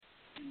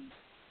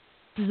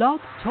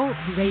Blog Talk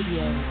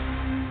Radio.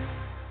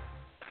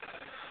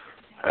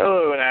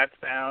 Hello, Nats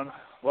Town.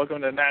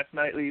 Welcome to Nats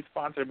Nightly,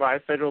 sponsored by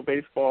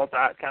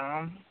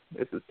FederalBaseball.com.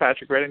 This is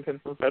Patrick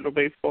Reddington from Federal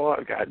Baseball.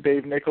 I've got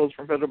Dave Nichols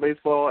from Federal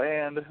Baseball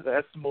and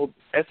the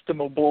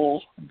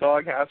estimable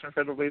Doghouse from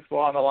Federal Baseball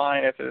on the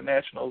line after the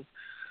Nationals'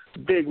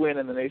 big win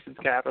in the nation's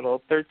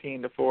capital,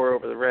 13-4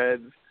 over the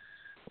Reds.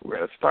 We're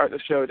going to start the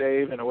show,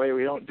 Dave, in a way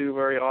we don't do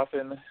very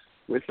often,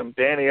 with some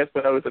Danny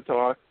Espinosa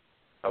talk.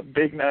 A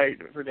big night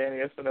for Danny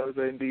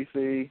Espinosa in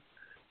D.C.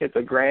 Hits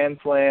a grand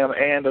slam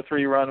and a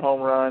 3-run home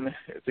run.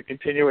 It's a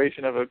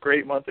continuation of a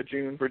great month of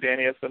June for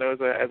Danny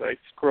Espinosa as I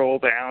scroll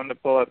down to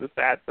pull up the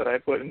stats that I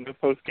put in the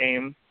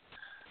post-game.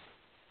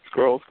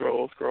 Scroll.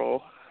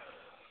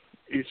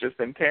 He's just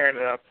been tearing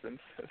it up since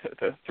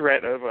the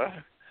threat of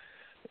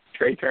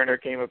Trey Turner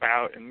came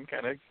about and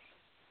kind of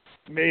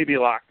maybe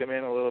locked him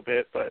in a little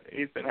bit, but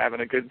he's been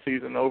having a good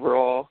season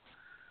overall.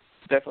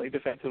 Definitely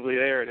defensively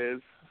there it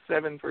is.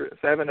 7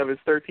 of his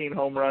 13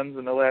 home runs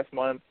in the last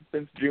month.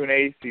 Since June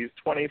 8th, he's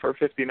 20 for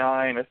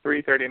 59, a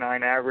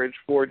 .339 average,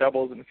 4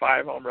 doubles and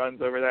 5 home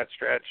runs over that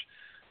stretch.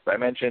 As I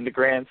mentioned, a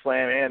grand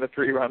slam and a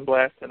 3-run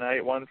blast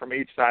tonight, one from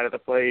each side of the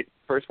plate.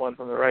 First one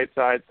from the right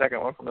side,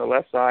 second one from the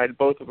left side,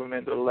 both of them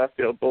into the left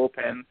field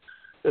bullpen.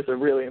 Just a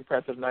really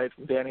impressive night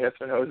from Danny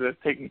Espinosa,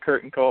 taking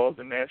curtain calls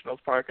in Nationals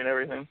Park and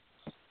everything.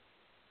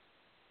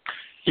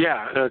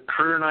 Yeah, a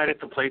career night at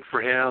the plate for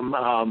him.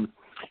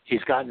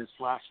 He's gotten his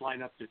slash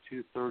line up to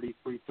 230,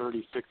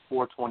 336,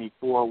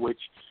 424,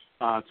 which,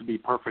 to be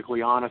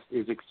perfectly honest,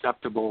 is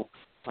acceptable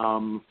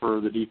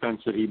for the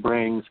defense that he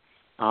brings.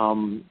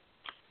 The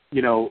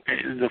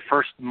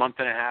first month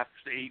and a half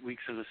to 8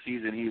 weeks of the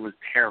season, he was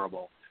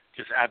terrible,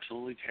 just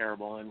absolutely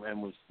terrible,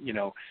 and was,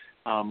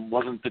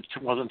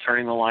 wasn't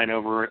turning the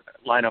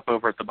lineup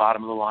over at the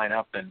bottom of the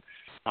lineup, and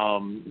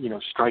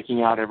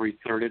striking out every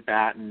third at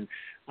bat, and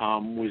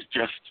was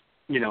just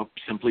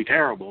simply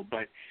terrible.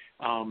 But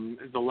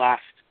the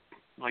last,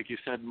 like you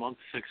said, month,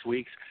 6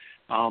 weeks,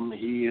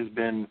 he has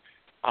been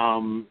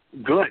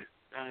good.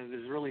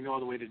 There's really no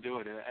other way to do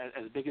it.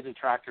 As big a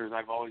detractor as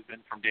I've always been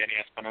from Danny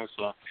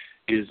Espinosa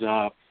is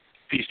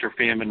feast or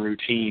famine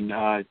routine.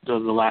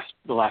 The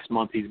last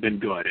month he's been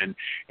good,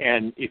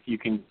 and if you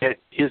can get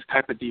his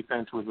type of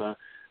defense with a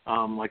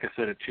like I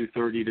said, a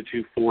 230 to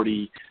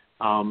 240,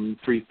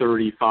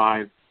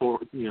 335,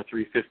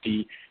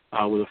 350.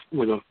 With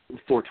a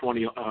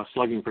 420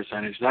 slugging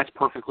percentage, that's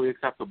perfectly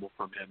acceptable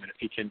from him. And if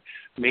he can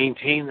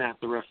maintain that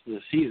the rest of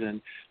the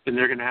season, then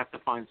they're going to have to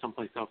find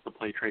someplace else to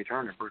play Trey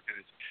Turner,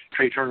 because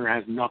Trey Turner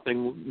has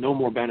no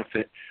more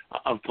benefit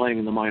of playing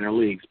in the minor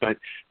leagues. But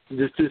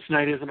this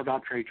night isn't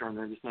about Trey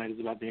Turner. This night is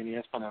about Danny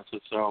Espinosa.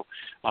 So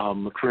a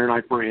career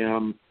night for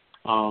him,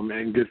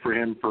 and good for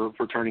him for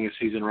turning his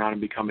season around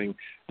and becoming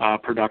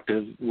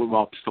productive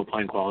while still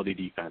playing quality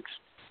defense.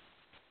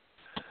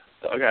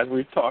 So, guys,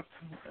 we've talked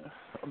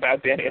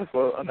about Danny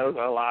Espinosa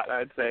a lot,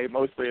 I'd say,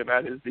 mostly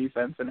about his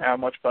defense and how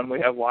much fun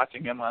we have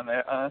watching him on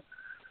that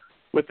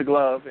with the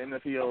glove in the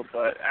field.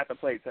 But at the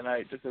plate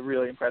tonight, just a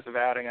really impressive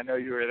outing. I know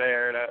you were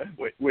there to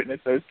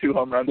witness those 2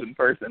 home runs in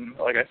person.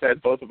 Like I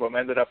said, both of them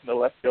ended up in the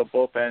left field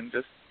bullpen.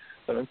 Just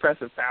some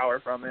impressive power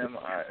from him.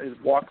 His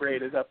walk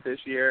rate is up this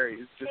year.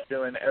 He's just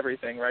doing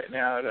everything right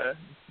now to,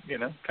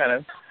 kind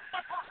of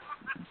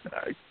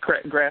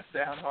grasp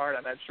down hard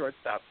on that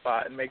shortstop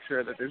spot and make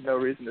sure that there's no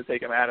reason to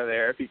take him out of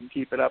there. If he can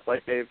keep it up,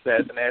 like Dave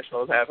said, the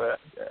Nationals have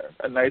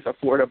a nice,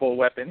 affordable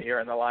weapon here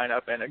in the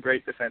lineup and a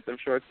great defensive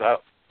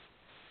shortstop.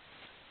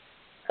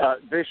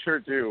 They sure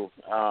do.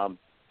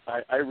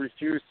 I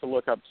refuse to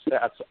look up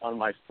stats on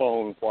my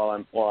phone while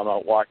I'm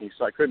out walking,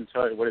 so I couldn't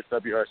tell you what his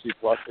WRC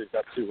plus is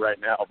up to right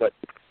now. But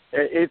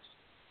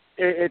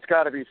it's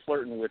got to be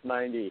flirting with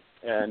 90,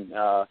 and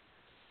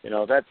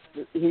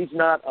he's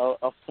not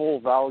a full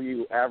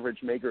value average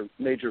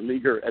major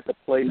leaguer at the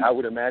plate, I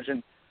would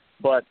imagine.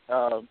 But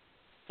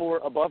for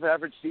above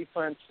average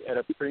defense at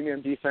a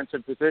premium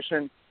defensive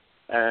position,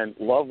 and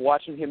love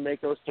watching him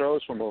make those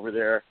throws from over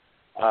there,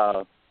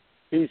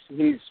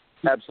 he's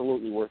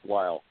absolutely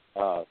worthwhile.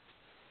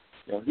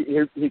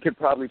 He could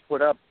probably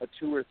put up a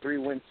 2 or 3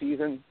 win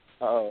season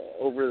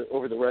over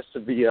the rest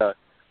of the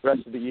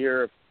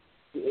year.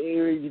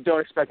 You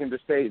don't expect him to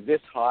stay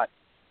this hot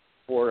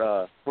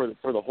for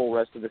the whole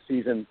rest of the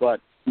season, but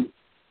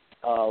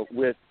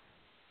with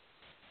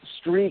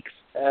streaks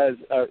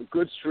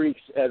good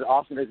streaks as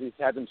often as he's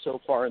had them so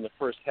far in the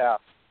first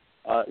half,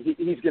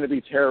 he's going to be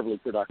terribly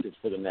productive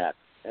for the Nats,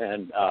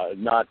 and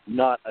not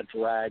a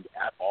drag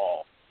at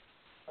all.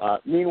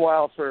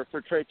 Meanwhile, for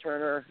Trey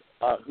Turner,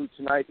 who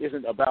tonight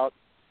isn't about,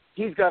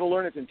 he's got to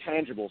learn his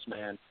intangibles,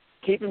 man.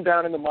 Keep him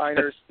down in the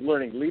minors,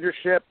 learning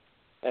leadership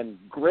and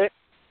grit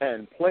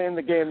and playing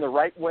the game the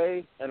right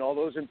way and all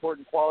those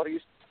important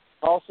qualities.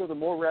 Also, the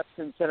more reps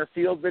in center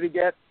field that he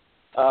gets,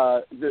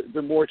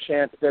 the more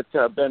chance that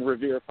Ben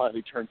Revere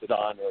finally turns it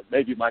on, or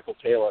maybe Michael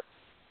Taylor.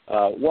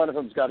 One of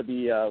them's got to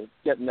be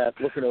getting that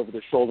looking over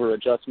the shoulder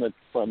adjustment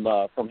from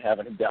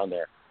having him down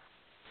there.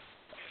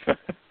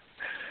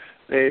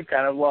 they've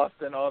kind of lost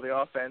in all the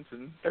offense,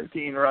 and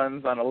 13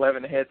 runs on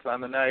 11 hits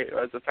on the night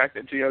was the fact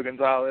that Gio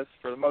Gonzalez,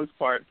 for the most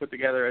part, put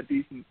together a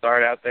decent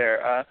start out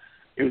there.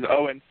 He was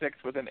 0-6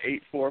 with an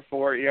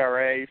 8.44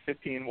 ERA,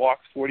 15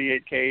 walks,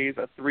 48 Ks,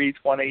 a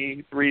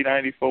 3.20,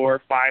 3.94,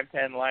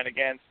 5.10 line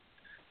against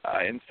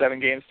in 7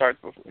 games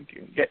started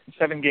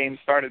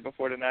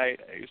before tonight.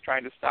 He was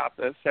trying to stop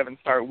the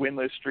 7-start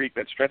winless streak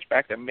that stretched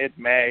back to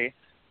mid-May.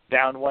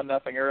 Down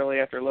 1-0 early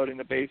after loading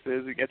the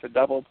bases. He gets a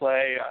double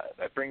play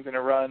that brings in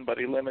a run, but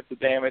he limits the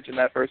damage in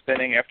that first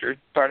inning after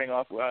starting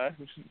off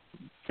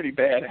pretty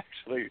bad,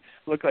 actually.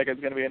 Looked like it was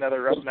going to be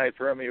another rough night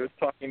for him. He was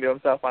talking to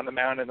himself on the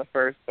mound in the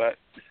first, but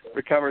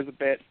recovers a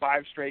bit.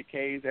 5 straight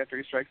Ks after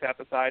he strikes out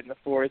the side in the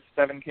fourth.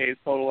 7 Ks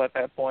total at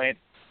that point.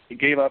 He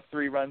gave up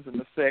 3 runs in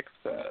the sixth,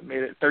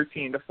 made it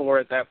 13-4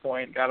 at that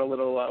point. Got a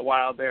little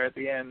wild there at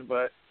the end,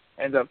 but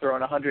ends up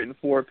throwing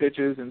 104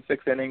 pitches in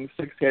 6 innings,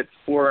 6 hits,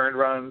 4 earned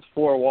runs,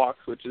 4 walks,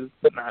 which is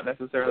not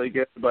necessarily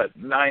good, but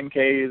 9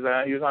 Ks.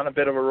 He was on a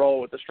bit of a roll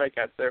with the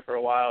strikeouts there for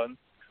a while and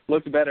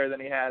looked better than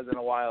he has in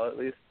a while at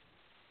least.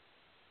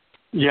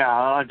 Yeah,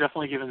 I'll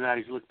definitely give him that.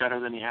 He's looked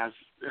better than he has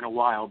in a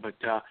while, but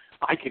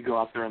I could go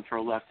out there and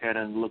throw left hand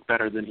and look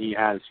better than he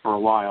has for a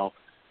while.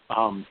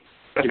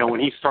 When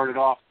he started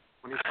off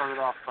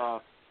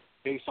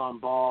base on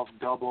ball,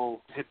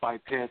 double, hit by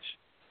pitch,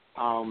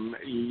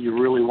 you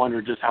really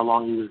wondered just how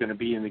long he was going to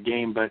be in the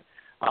game. But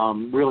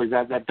really,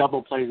 that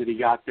double play that he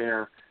got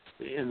there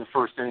in the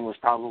first inning was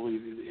probably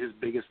his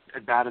biggest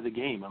at-bat of the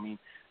game. I mean,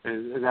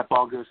 as that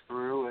ball goes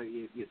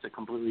through, it's a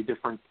completely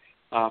different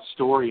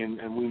story,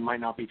 and we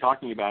might not be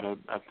talking about a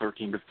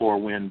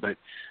 13-4 win. But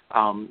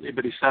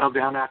he settled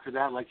down after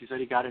that. Like you said,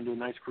 he got into a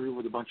nice groove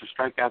with a bunch of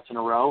strikeouts in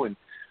a row, and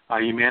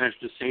he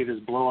managed to save his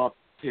blow-up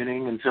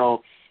inning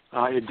until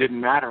it didn't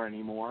matter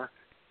anymore.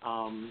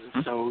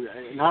 So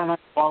not enough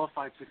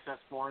qualified success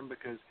for him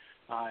because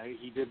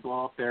he did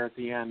blow up there at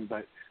the end,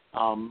 but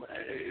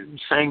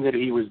saying that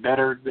he was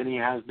better than he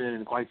has been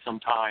in quite some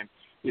time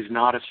is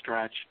not a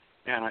stretch,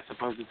 and I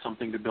suppose it's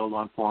something to build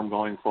on for him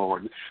going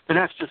forward. The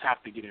Nats just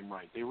have to get him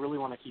right. They really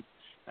want to keep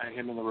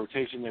him in the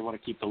rotation. They want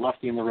to keep the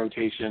lefty in the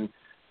rotation.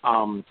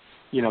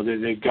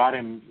 They've got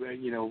him,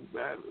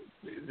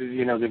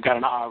 they've got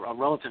a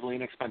relatively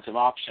inexpensive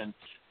option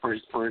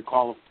for a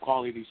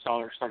quality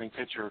starting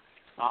pitcher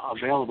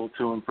available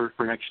to him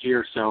for next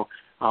year. So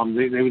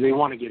they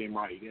want to get him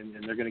right, and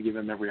they're going to give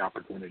him every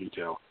opportunity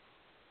to.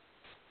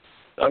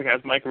 Okay,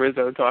 as Mike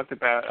Rizzo talked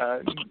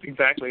about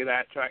exactly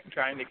that,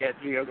 trying to get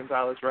Gio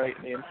Gonzalez right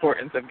and the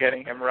importance of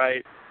getting him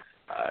right.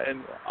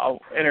 In an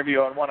interview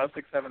on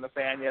 106.7 The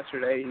Fan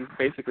yesterday, he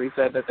basically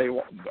said that they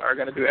are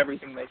going to do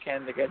everything they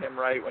can to get him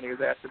right when he was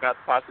asked about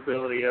the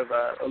possibility of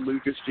a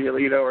Lucas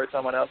Giolito or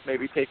someone else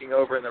maybe taking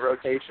over in the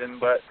rotation.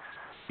 But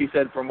he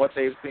said from what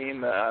they've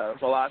seen, the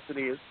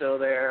velocity is still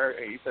there.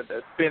 He said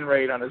the spin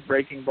rate on his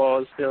breaking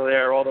ball is still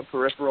there. All the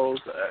peripherals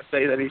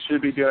say that he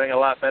should be doing a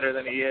lot better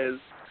than he is.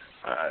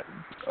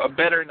 A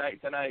better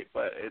night tonight,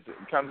 but it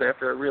comes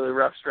after a really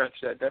rough stretch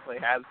that definitely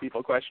has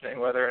people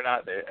questioning whether or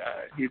not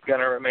he's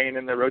going to remain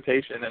in the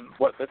rotation and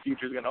what the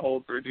future is going to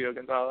hold for Gio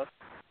Gonzalez.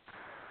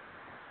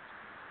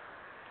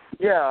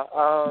 Yeah,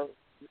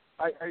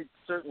 I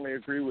certainly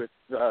agree with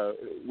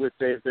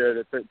Dave there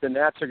that the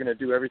Nats are going to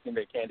do everything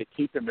they can to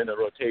keep him in the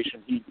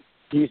rotation.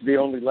 He's the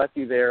only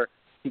lefty there.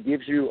 He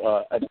gives you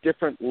a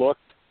different look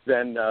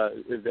than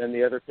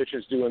the other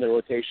pitchers do in the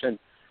rotation,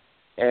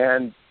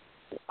 and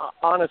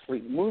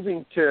honestly,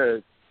 moving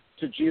to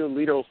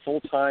Giolito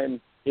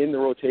full-time in the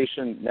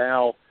rotation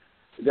now,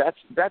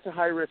 that's a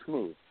high-risk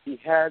move. He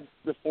had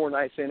the 4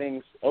 nice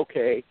innings.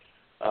 Okay,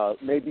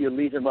 maybe you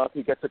leave him up.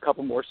 He gets a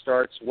couple more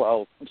starts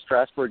while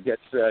Strasburg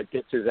gets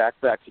his act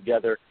back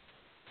together.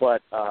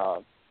 But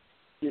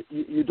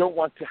you don't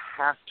want to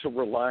have to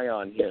rely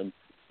on him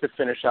to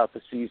finish out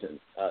the season,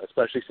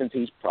 especially since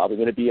he's probably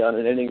going to be on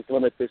an innings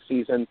limit this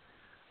season.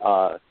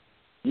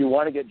 You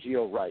want to get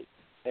Gio right.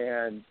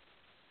 And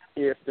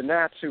if the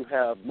Nats, who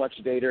have much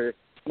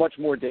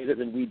more data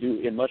than we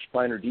do in much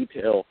finer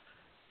detail,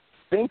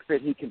 think that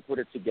he can put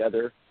it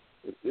together,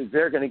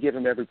 they're going to give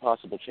him every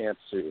possible chance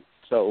to.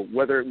 So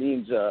whether it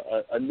means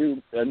a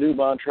new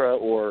mantra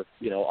or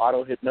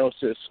auto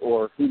hypnosis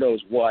or who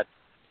knows what,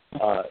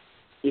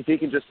 if he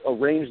can just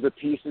arrange the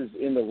pieces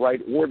in the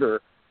right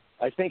order,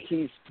 I think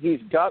he's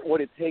got what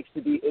it takes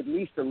to be at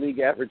least a league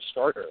average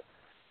starter,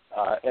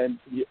 and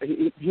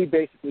he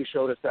basically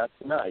showed us that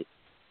tonight.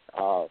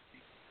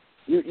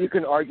 You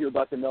can argue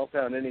about the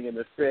meltdown inning in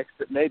the sixth,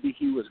 that maybe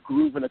he was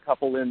grooving a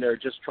couple in there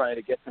just trying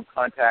to get some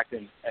contact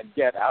and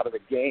get out of the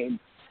game.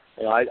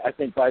 I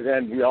think by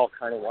then we all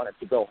kind of wanted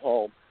to go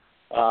home.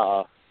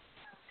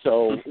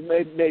 So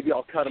maybe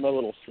I'll cut him a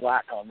little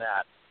slack on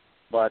that.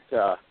 But,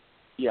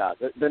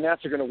 the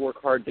Nats are going to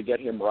work hard to get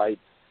him right,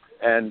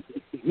 and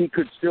he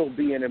could still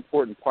be an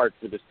important part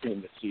for this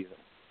team this season.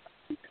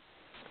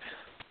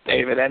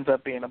 Dave, it ends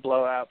up being a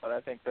blowout, but I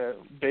think the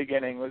big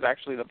inning was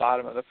actually the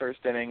bottom of the first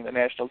inning. The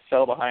Nationals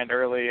fell behind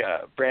early.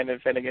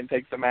 Brandon Finnegan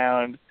takes the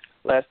mound.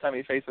 Last time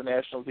he faced the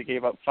Nationals, he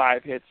gave up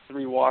 5 hits,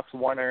 3 walks,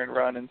 1 earned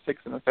run, and 6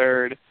 in the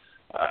third.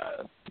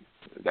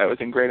 That was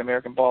in Great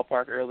American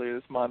Ballpark earlier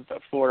this month. A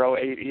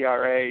 4.08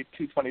 ERA,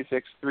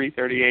 2.26,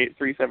 3.38,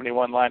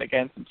 3.71 line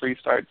against, and 3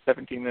 starts,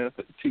 17 minutes,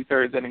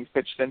 2/3 innings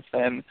pitched since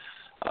then.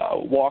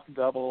 Walk,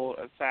 double,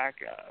 a sack,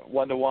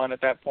 1-1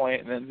 at that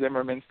point, and then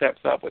Zimmerman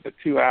steps up with a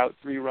 2-out,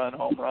 3-run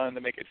home run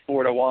to make it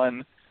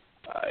 4-1.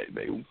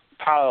 They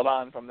piled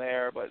on from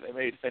there, but they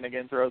made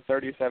Finnegan throw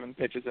 37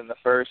 pitches in the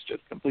first,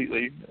 just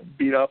completely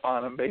beat up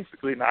on him,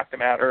 basically knocked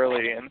him out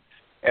early. And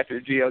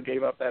after Gio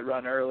gave up that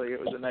run early, it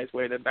was a nice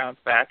way to bounce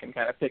back and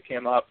kind of pick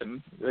him up,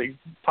 and they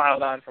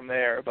piled on from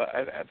there. But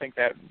I think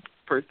that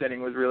first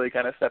inning was really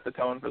kind of set the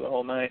tone for the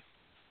whole night.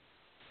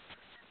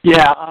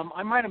 Yeah,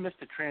 I might have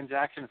missed a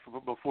transaction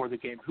before the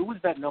game. Who was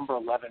that number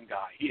 11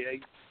 guy?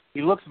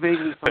 He looks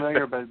vaguely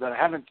familiar, but I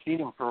haven't seen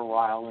him for a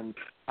while. And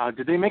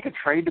did they make a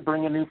trade to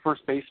bring a new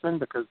first baseman?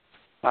 Because,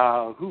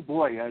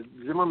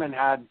 Zimmerman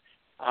had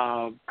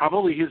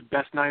probably his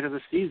best night of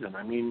the season.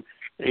 I mean,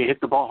 he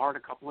hit the ball hard a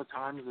couple of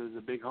times. It was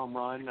a big home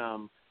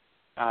run.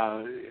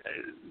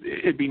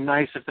 It'd be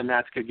nice if the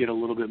Nats could get a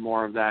little bit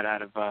more of that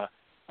out of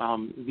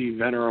the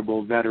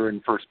venerable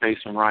veteran first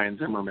baseman Ryan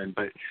Zimmerman.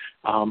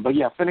 But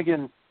yeah,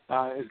 Finnegan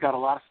has got a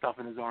lot of stuff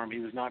in his arm. He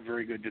was not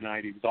very good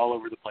tonight. He was all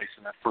over the place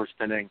in that first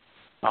inning.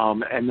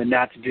 And the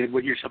Nats did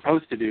what you're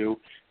supposed to do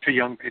to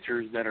young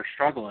pitchers that are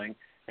struggling,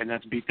 and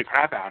that's beat the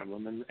crap out of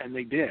them, and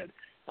they did.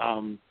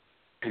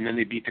 And then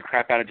they beat the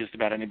crap out of just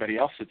about anybody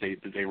else that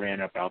they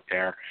ran up out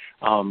there.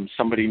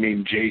 Somebody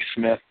named Jay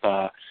Smith.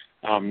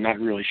 I'm not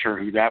really sure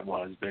who that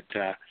was, but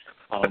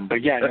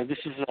yeah, no, this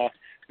is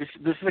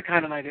the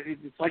kind of night.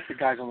 It's like the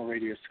guys on the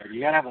radio said. You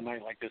gotta have a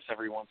night like this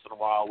every once in a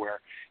while where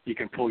you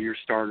can pull your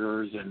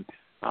starters and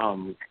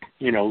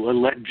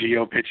let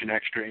Gio pitch an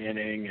extra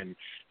inning and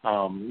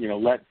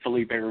let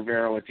Felipe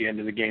Rivero at the end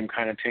of the game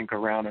kind of tinker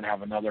around and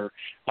have another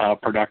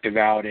productive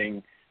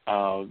outing.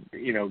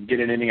 Get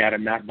an inning out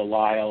of Matt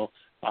Belisle.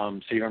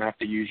 So you don't have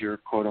to use your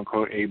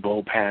quote-unquote A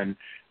bullpen.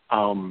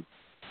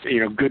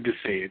 Good to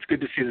see. It's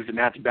good to see that the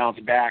Nats bounce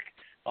back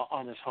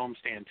on this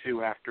homestand,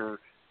 too, after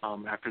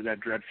that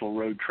dreadful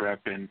road trip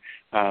and,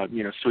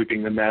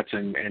 sweeping the Mets.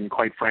 And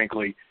quite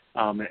frankly,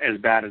 as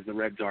bad as the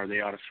Reds are,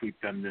 they ought to sweep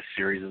them this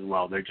series as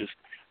well. They're just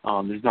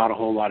there's not a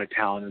whole lot of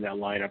talent in that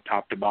lineup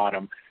top to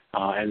bottom.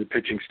 And the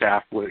pitching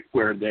staff,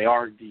 where they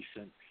are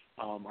decent,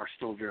 are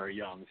still very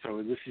young.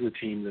 So this is a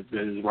team that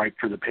is ripe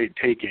for the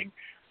taking.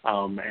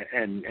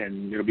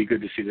 And it'll be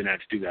good to see the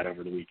Nats do that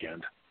over the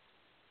weekend.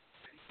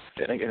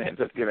 Finnegan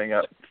ends up giving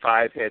up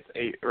 5 hits,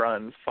 8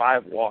 runs,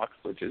 5 walks,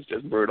 which is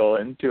just brutal,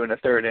 in 2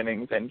 1/3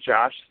 innings. And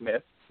Josh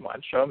Smith, come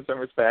on, show him some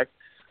respect.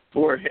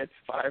 4 hits,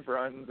 5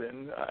 runs,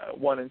 and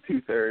 1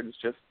 2/3.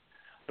 Just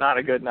not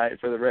a good night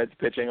for the Reds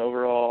pitching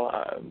overall.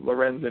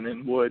 Lorenzen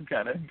and Wood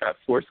kind of got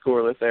 4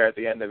 scoreless there at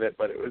the end of it,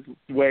 but it was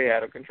way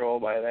out of control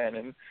by then.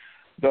 And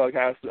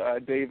Doghouse,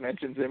 Dave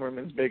mentioned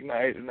Zimmerman's big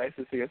night. It's nice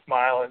to see a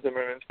smile on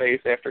Zimmerman's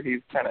face after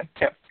he's kind of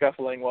kept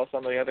scuffling while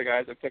some of the other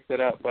guys have picked it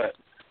up. But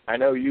I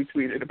know you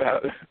tweeted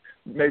about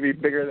maybe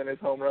bigger than his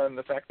home run,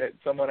 the fact that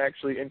someone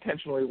actually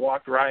intentionally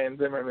walked Ryan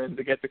Zimmerman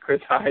to get to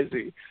Chris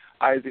Heisey.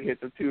 Heisey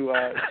hits a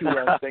 2-run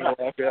single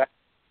after that.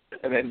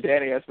 And then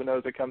Danny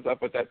Espinosa comes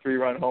up with that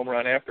 3-run home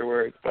run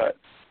afterwards. But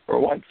for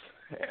once,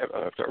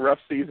 after a rough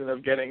season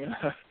of getting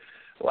a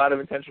lot of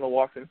intentional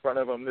walks in front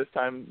of him, this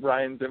time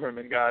Ryan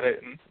Zimmerman got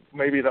it. And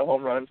maybe the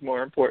home run's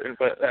more important,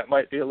 but that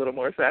might be a little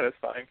more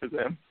satisfying for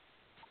them.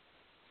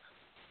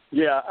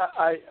 Yeah,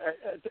 I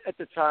at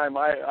the time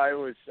I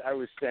was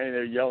standing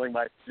there yelling,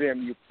 "My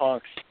Zim, you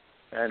punks!"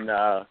 And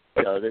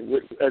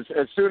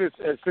as soon as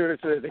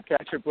the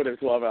catcher put his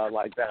glove out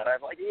like that,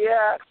 I'm like,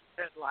 "Yes,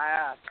 at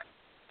last,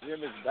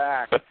 Zim is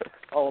back."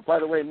 Oh, by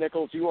the way,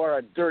 Nichols, you are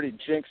a dirty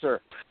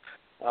jinxer.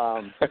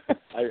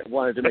 I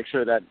wanted to make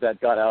sure that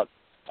got out.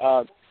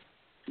 A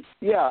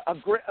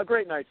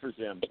great night for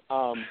Zim.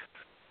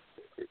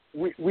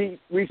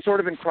 We've sort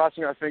of been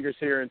crossing our fingers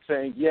here and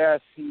saying, yes,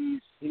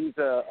 he's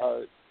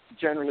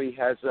generally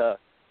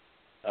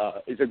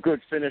is a good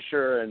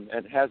finisher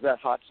and has that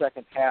hot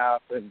second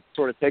half and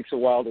sort of takes a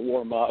while to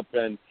warm up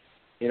and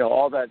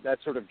all that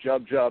sort of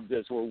jub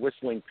as we're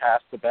whistling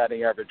past the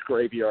batting average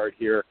graveyard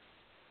here.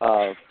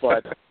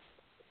 But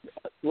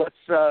let's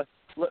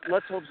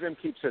hope Zim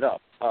keeps it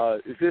up.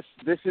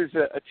 This is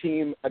a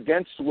team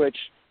against which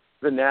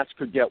the Nats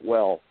could get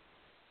well,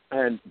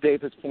 and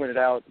Dave has pointed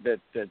out that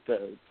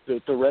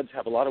the Reds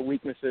have a lot of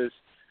weaknesses.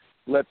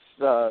 Let's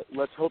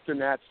hope the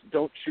Nats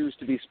don't choose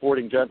to be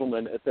sporting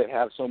gentlemen as they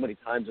have so many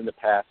times in the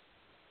past,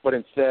 but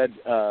instead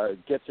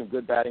get some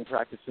good batting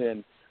practice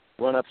in,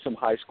 run up some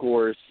high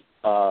scores,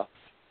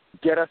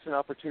 get us an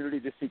opportunity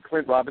to see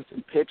Clint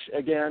Robinson pitch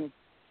again,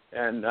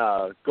 and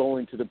go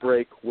into the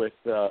break with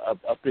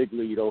a big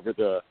lead over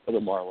the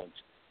Marlins.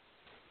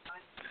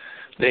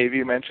 Dave,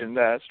 you mentioned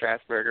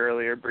Strasburg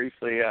earlier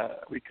briefly.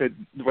 We could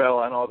dwell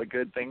on all the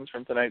good things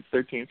from tonight's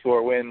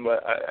 13-4 win,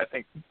 but I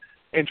think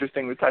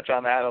interesting to touch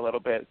on that a little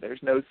bit. There's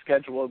no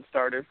scheduled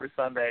starter for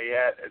Sunday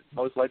yet. It's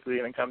most likely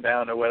going to come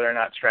down to whether or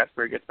not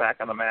Strasburg gets back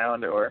on the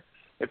mound or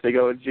if they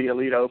go with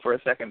Giolito for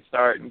a second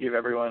start and give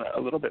everyone a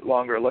little bit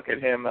longer look at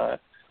him.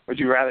 We're would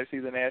you rather see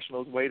the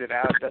Nationals wait it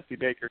out? Dusty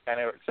Baker kind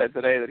of said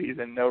today that he's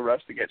in no rush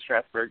to get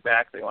Strasburg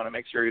back. They want to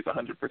make sure he's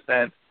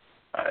 100%.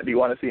 Do you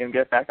want to see him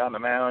get back on the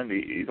mound?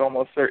 He's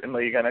almost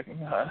certainly going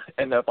to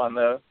end up on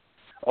the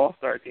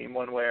All-Star team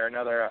one way or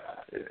another.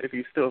 If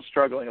he's still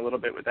struggling a little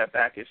bit with that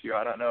back issue,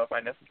 I don't know if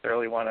I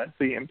necessarily want to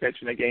see him pitch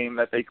in a game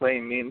that they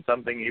claim means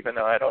something, even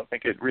though I don't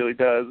think it really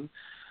does.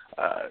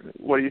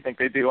 What do you think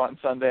they do on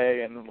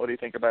Sunday, and what do you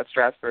think about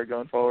Strasburg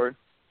going forward?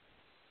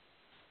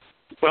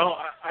 Well,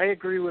 I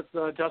agree with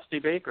Dusty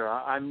Baker.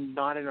 I'm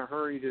not in a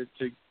hurry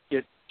to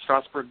get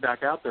Strasburg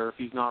back out there if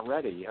he's not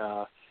ready.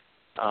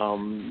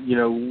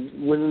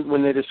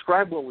 When they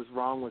described what was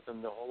wrong with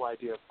him, the whole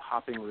idea of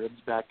popping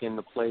ribs back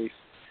into place,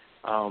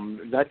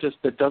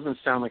 that doesn't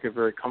sound like a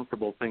very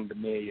comfortable thing to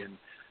me. And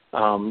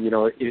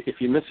if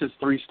he misses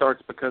 3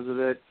 starts because of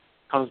it,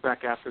 comes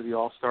back after the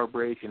All-Star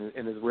break and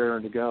is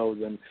raring to go,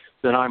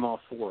 then I'm all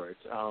for it.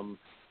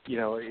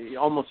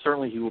 Almost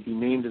certainly he will be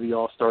named to the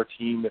All-Star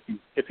team.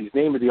 If he's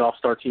named to the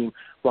All-Star team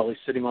while he's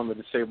sitting on the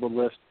disabled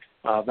list,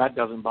 that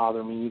doesn't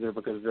bother me either,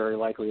 because very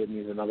likely it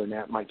means another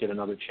Nat might get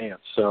another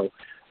chance. So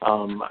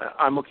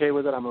I'm okay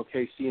with it. I'm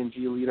okay seeing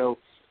Giolito,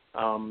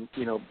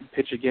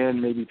 pitch again,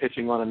 maybe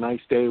pitching on a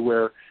nice day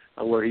where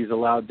he's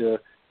allowed to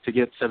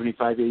get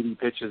 75, 80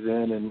 pitches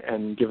in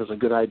and give us a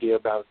good idea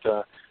about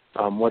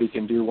what he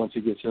can do once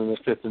he gets in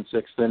the 5th and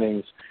 6th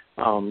innings,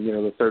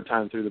 the 3rd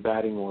time through the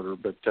batting order.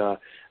 But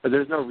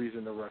there's no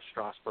reason to rush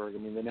Strasburg. I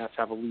mean, the Nats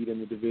have a lead in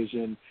the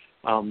division.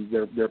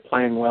 They're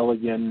playing well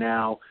again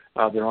now.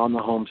 They're on the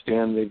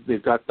homestand.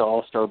 They've got the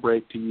All-Star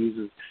break to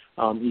use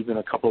even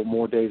a couple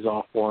more days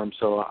off for him.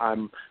 So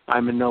I'm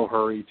in no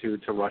hurry to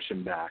rush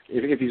him back.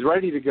 If he's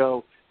ready to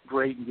go,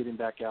 great, and get him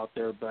back out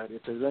there. But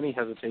if there's any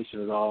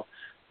hesitation at all,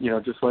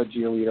 just let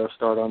Giolito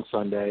start on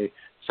Sunday,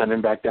 send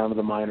him back down to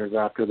the minors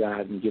after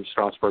that, and give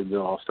Strasburg the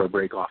All-Star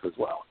break off as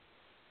well.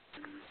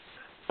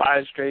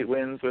 5 straight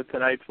wins with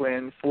tonight's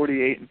win,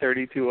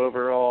 48-32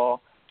 overall.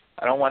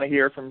 I don't want to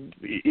hear from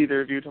either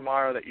of you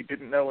tomorrow that you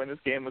didn't know when this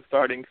game was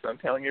starting, because I'm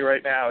telling you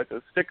right now, it's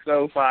a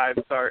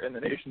 6:05 start in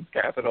the nation's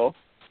capital.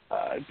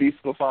 D.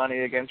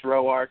 Sclafani against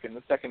Roark in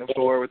the 2nd of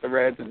 4 with the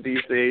Reds in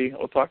D.C.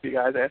 We'll talk to you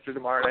guys after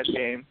tomorrow night's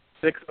game.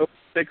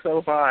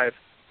 6:05.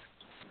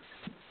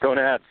 Go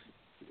Nats.